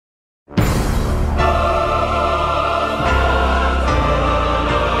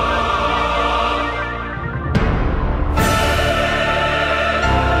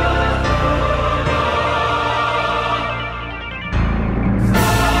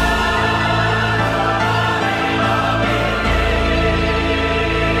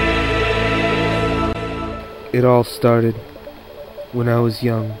It all started when I was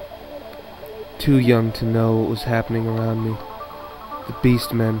young, too young to know what was happening around me. The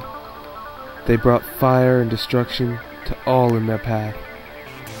beast men, they brought fire and destruction to all in their path,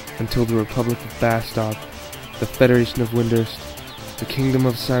 until the Republic of Bastog, the Federation of Windurst, the Kingdom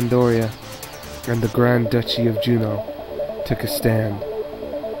of Sandoria, and the Grand Duchy of Juno took a stand.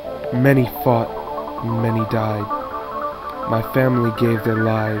 Many fought, many died. My family gave their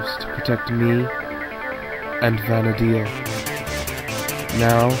lives to protect me and Vana'diel.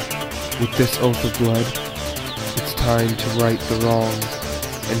 Now, with this oath of blood, it's time to right the wrongs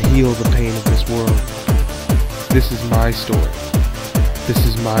and heal the pain of this world. This is my story. This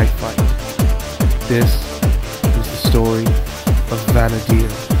is my fight. This is the story of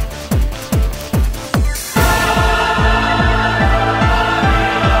Vana'diel.